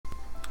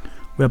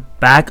We're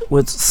back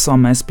with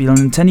some SPL on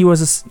Nintendi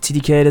versus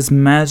TDK. This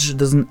match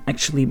doesn't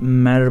actually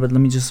matter, but let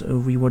me just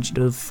rewatch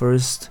the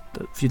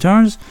few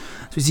turns.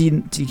 So we see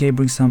TDK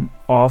brings some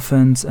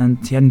offense, and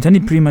yeah,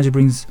 Nintendi pretty much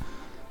brings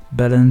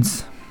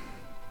balance.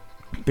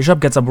 Bishop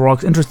gets up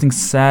rocks. Interesting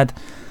set.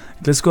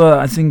 Let's go.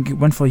 I think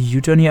went for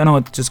U-turn here. No,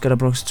 it just got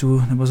up rocks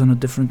too. It was on a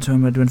different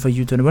turn, but it went for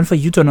U-turn. It went for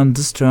U-turn on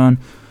this turn.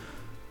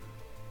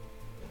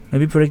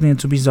 Maybe predicting it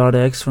to be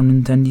Zardex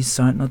from Nintendi's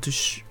side. Not to.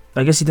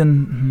 I guess he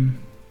didn't.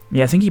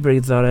 Yeah, I think he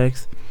predicted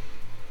Zardex.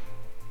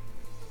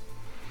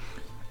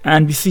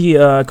 And we see.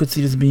 I could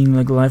see this being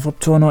like live up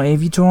turn or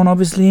AV turn,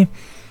 obviously.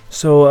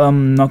 So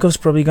knockoff's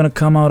probably gonna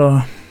come out.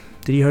 Or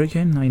did he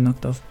hurricane? No, he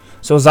knocked off.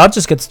 So Zard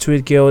just gets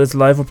 2-hit KO. It's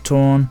live up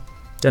turn.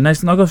 The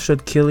next knockoff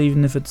should kill,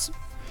 even if it's.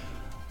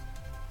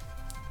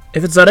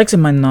 If it's Zardex, it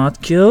might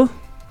not kill.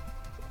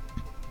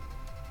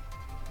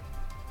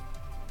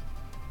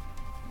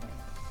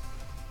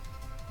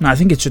 No, I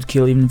think it should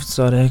kill even if it's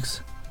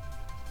Zardex.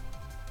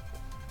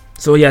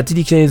 So yeah,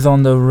 TDK is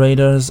on the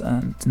Raiders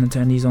and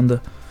Nintendi is on the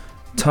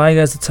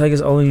Tigers. The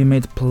Tigers already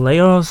made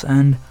playoffs,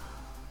 and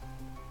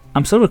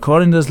I'm still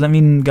recording this. Let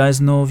me guys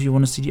know if you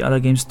want to see the other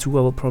games too.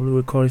 I will probably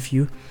record a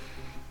few.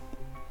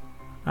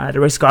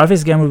 The Ray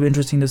Scarface game will be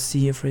interesting to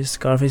see if Ray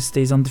Scarface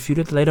stays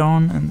undefeated later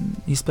on,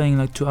 and he's playing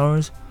like 2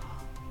 hours.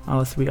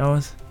 3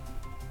 hours.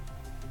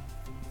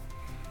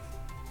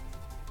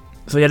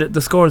 So yeah,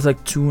 the score is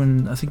like 2,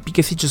 and I think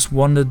BKC just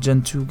won the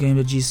Gen 2 game,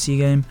 the GC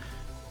game.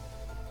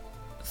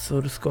 So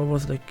the score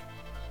was like,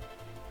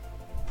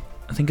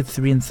 I think it's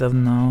 3-7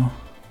 now.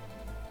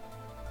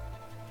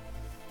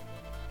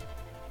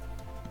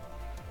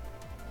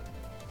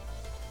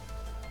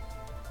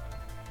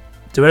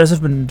 The Raiders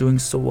have been doing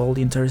so well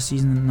the entire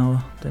season, and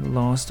now they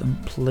lost in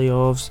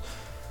playoffs.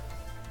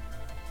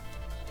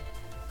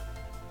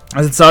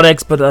 As it's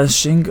Zardex, but I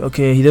think,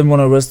 okay, he didn't want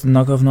to risk the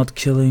knockoff not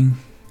killing.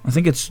 I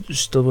think it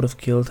still would have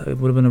killed. It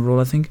would have been a roll,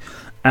 I think.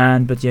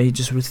 But yeah, he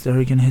just risked the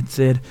Hurricane, hits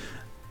it.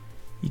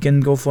 You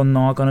can go for a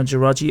knock on a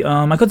Jirachi.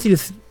 I could see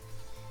this.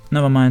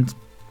 Never mind.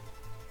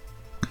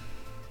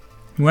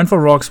 He went for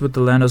rocks with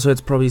the lander, so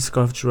it's probably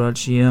Scarf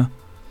Jirachi, yeah.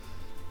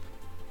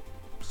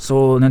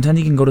 So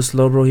Nintendi can go to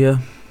Slowbro here.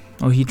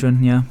 Oh,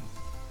 Heatran, yeah.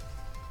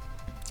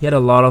 He had a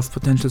lot of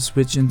potential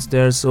switch-ins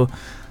there, so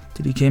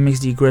TDK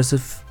makes the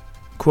aggressive,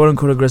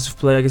 quote-unquote aggressive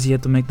play. I guess he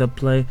had to make that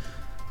play.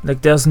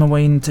 Like, there's no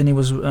way Nintendi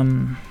was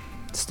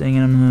staying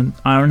in an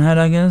Iron Head,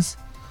 I guess.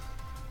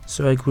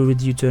 So I agree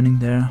with you turning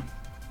there.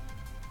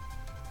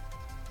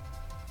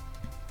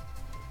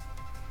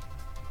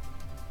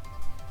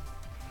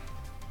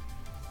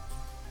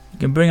 You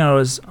can bring out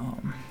his.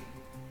 Do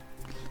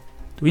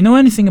we know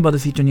anything about the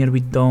feature here? We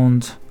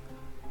don't.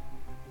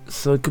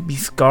 So it could be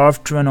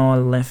Scarf Trend or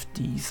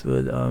lefties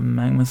with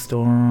Magma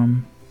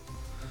Storm.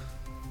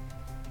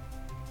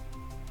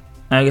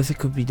 I guess it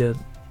could be the.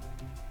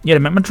 Yeah,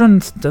 the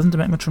Magmatron, doesn't the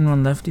Magmatron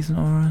run lefties in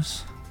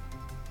ORAS?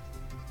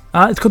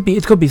 It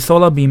could be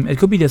Solar Beam. It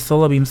could be the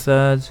Solar Beam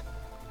set.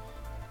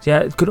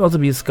 Yeah, it could also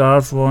be a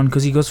Scarf one,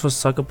 because he goes for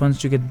Sucker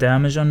Punch to get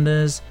damage on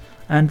this.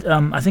 And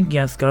I think,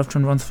 yeah,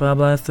 Scarftron runs Fire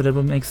Blast, so that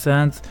would make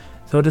sense.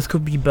 So this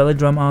could be Belly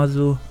Drum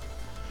Azu.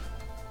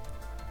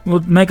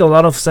 Would make a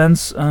lot of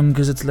sense,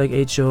 because it's like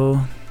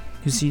HO.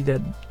 You see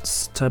that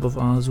type of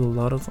Azu a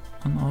lot of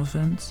on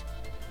offense.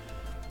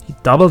 He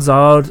doubles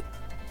out.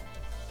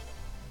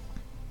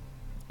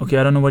 Okay,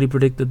 I don't know what he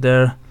predicted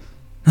there.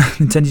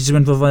 Nintendi just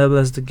went for Fire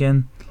Blast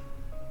again.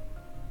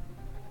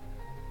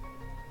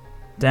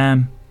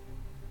 Damn.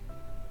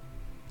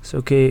 It's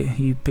okay,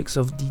 he picks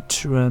off the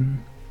Tren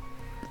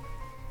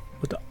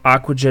with the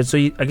Aqua Jet, so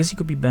I guess he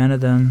could be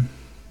banned then.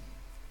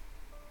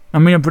 I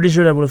mean, I'm pretty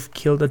sure that would have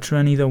killed the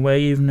Tren either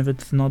way, even if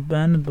it's not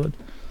banned, but.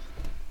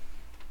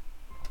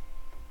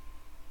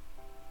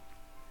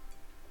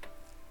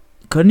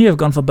 Couldn't he have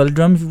gone for Belly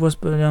Drum if he was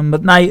Belly Drum?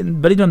 But nah,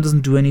 Belly Drum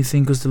doesn't do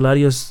anything because the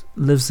Latios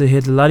lives a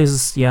hit. The Latios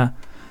is, yeah.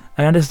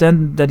 I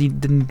understand that he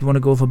didn't want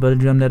to go for Belly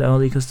Drum that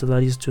early because the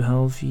Latios is too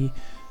healthy.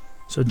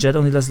 So Jet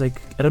only does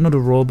like, I don't know the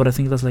roll, but I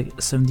think it does like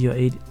 70 or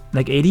 80.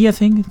 Like 80, I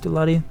think, the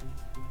Lati.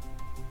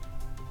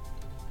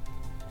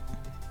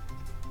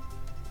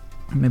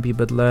 Maybe a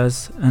bit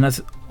less. And I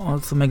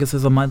also Mega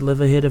Scissor might live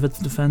a hit if it's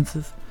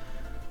defensive.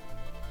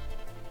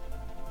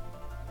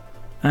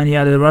 And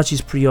yeah, the Rachi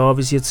is pretty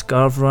obvious. It's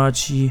Scarf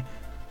Rachi.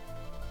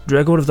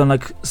 Draco would have done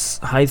like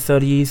high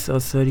 30s or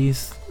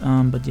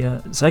 30s. But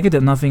yeah, Psychic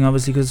did nothing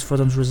obviously because 4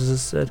 times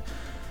resisted.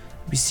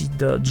 We see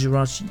the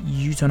Jirachi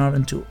U-turn out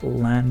into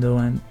Lando.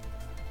 And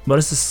what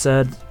is the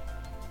set?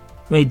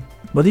 Wait,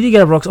 what did he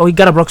get a rocks? Oh, he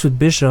got a rocks with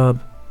Bishop.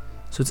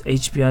 So it's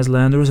HPI's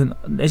Landers, and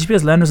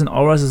HPI's Landers and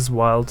ORAS is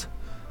wild.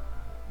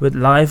 With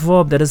Live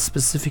Orb, that is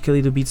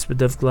specifically to beat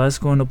Spredev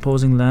Glasgow and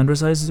opposing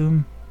Landers, I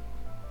assume.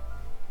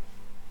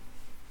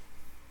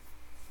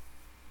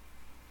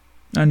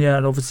 And yeah,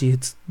 it obviously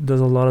does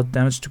a lot of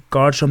damage to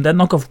guard from that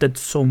knockoff. Did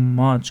so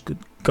much, good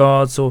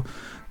god. So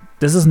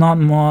this is not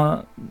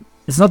more.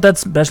 It's not that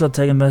special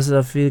attack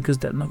investment, I feel, because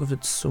that knockoff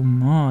did so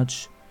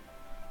much.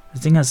 The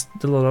thing has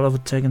still a lot of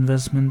attack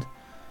investment.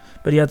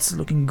 But yeah, it's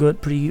looking good.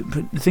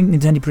 I think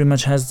Nintendi pretty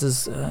much has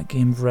this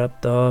game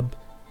wrapped up.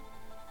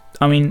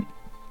 I mean,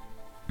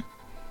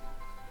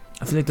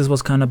 I feel like this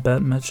was kind of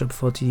bad matchup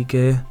for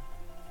TDK.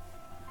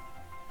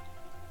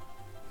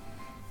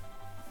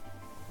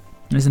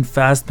 It's a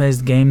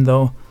fast-paced game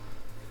though.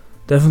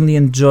 Definitely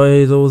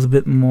enjoy those a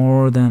bit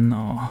more than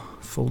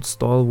full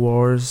stall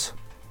wars.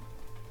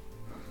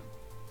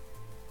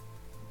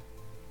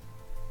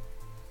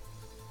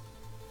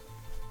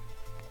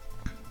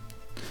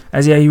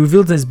 As yeah, he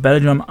revealed his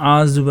battle drum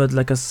Azu, but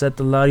like I said,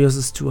 the Larios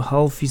is too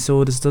healthy,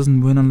 so this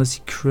doesn't win unless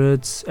he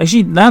crits.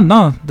 Actually,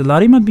 no, the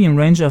Lari might be in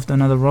range after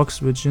another rock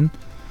switch in,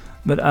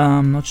 but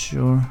I'm not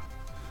sure.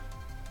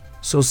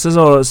 So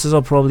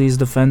Scissor probably is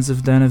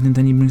defensive then if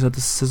Nintendi brings out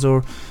the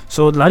Scissor.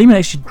 So Lari might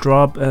actually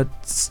drop at,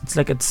 it's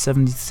like at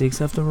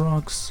 76 after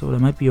rocks, so there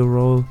might be a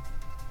roll.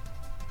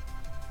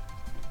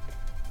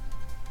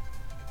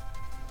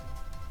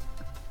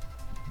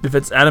 If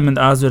it's Adamant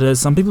Azu, there's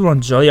some people run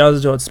Jolly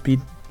Azu to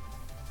outspeed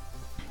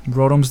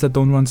Rotoms that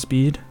don't run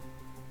speed,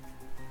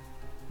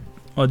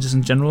 or just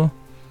in general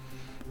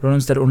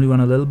Rotoms that only run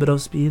a little bit of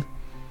speed.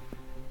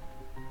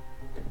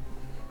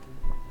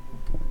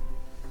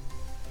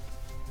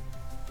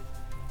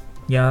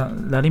 Yeah,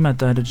 Lari might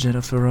die to Jet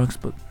after rocks,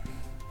 but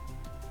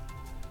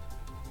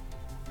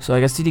so I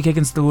guess TDK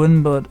can still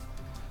win, but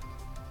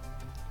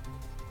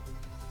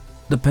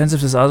depends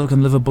if this Azu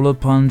can live a bullet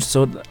punch.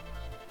 So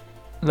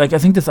like I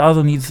think this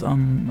Azu needs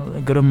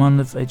a good amount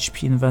of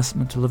HP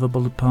investment to live a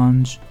bullet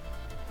punch.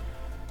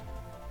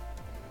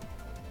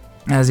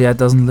 As yeah, it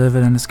doesn't live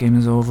it and this game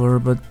is over,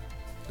 but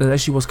it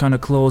actually was kind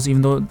of close,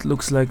 even though it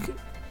looks like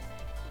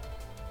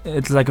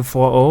it's like a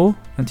 4-0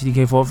 and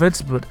TDK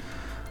forfeits. But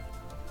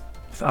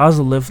if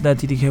Azu lived that,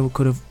 TDK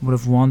would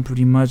have won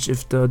pretty much.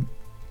 If the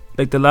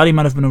Lari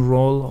might have been a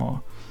roll,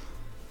 or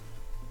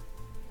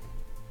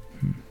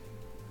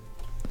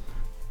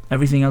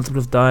everything else would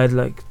have died,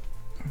 like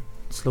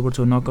slower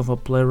to a knockoff or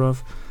play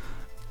rough.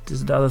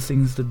 There's the other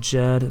things, the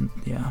Jet, and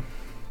yeah.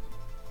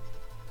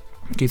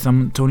 Okay,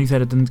 Tony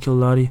said it didn't kill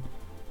Lari.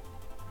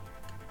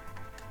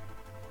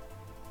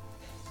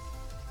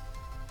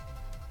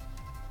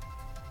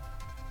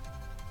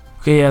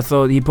 Okay, yeah,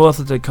 so he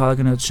posted the calc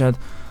in the chat.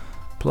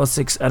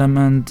 +6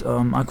 Adamant,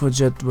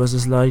 Aquajet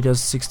versus Lari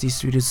does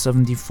 63 to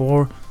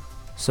 74.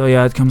 So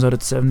yeah, it comes out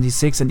at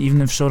 76, and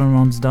even if Shodan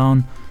rounds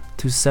down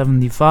to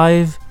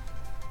 75,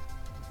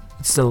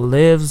 it still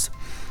lives.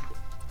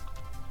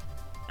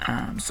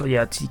 So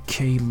yeah,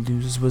 TK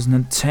loses with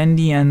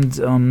Nintendi, and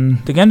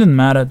the game didn't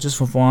matter, just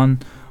for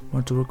fun.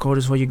 Wanted to record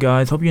this for you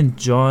guys. Hope you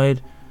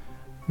enjoyed.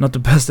 Not the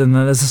best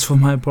analysis for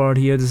my part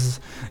here. This is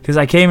because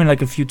I came in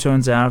like a few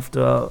turns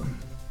after.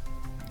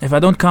 If I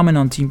don't comment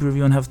on team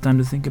preview and have time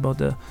to think about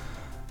the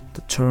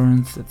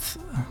turns, it's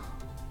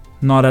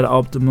not at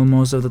optimal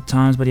most of the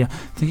times. But yeah,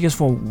 thank you guys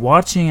for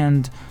watching,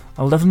 and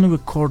I'll definitely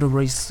record a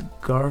race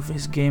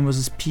Scarface game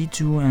versus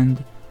P2,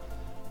 and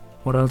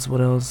what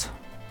else?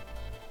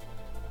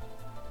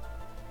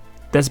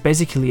 That's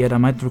basically it. I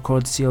might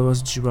record CL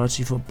vs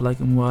Jirachi for black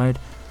and white,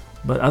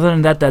 but other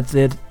than that, that's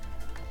it.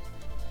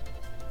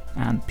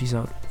 And peace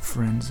out,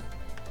 friends.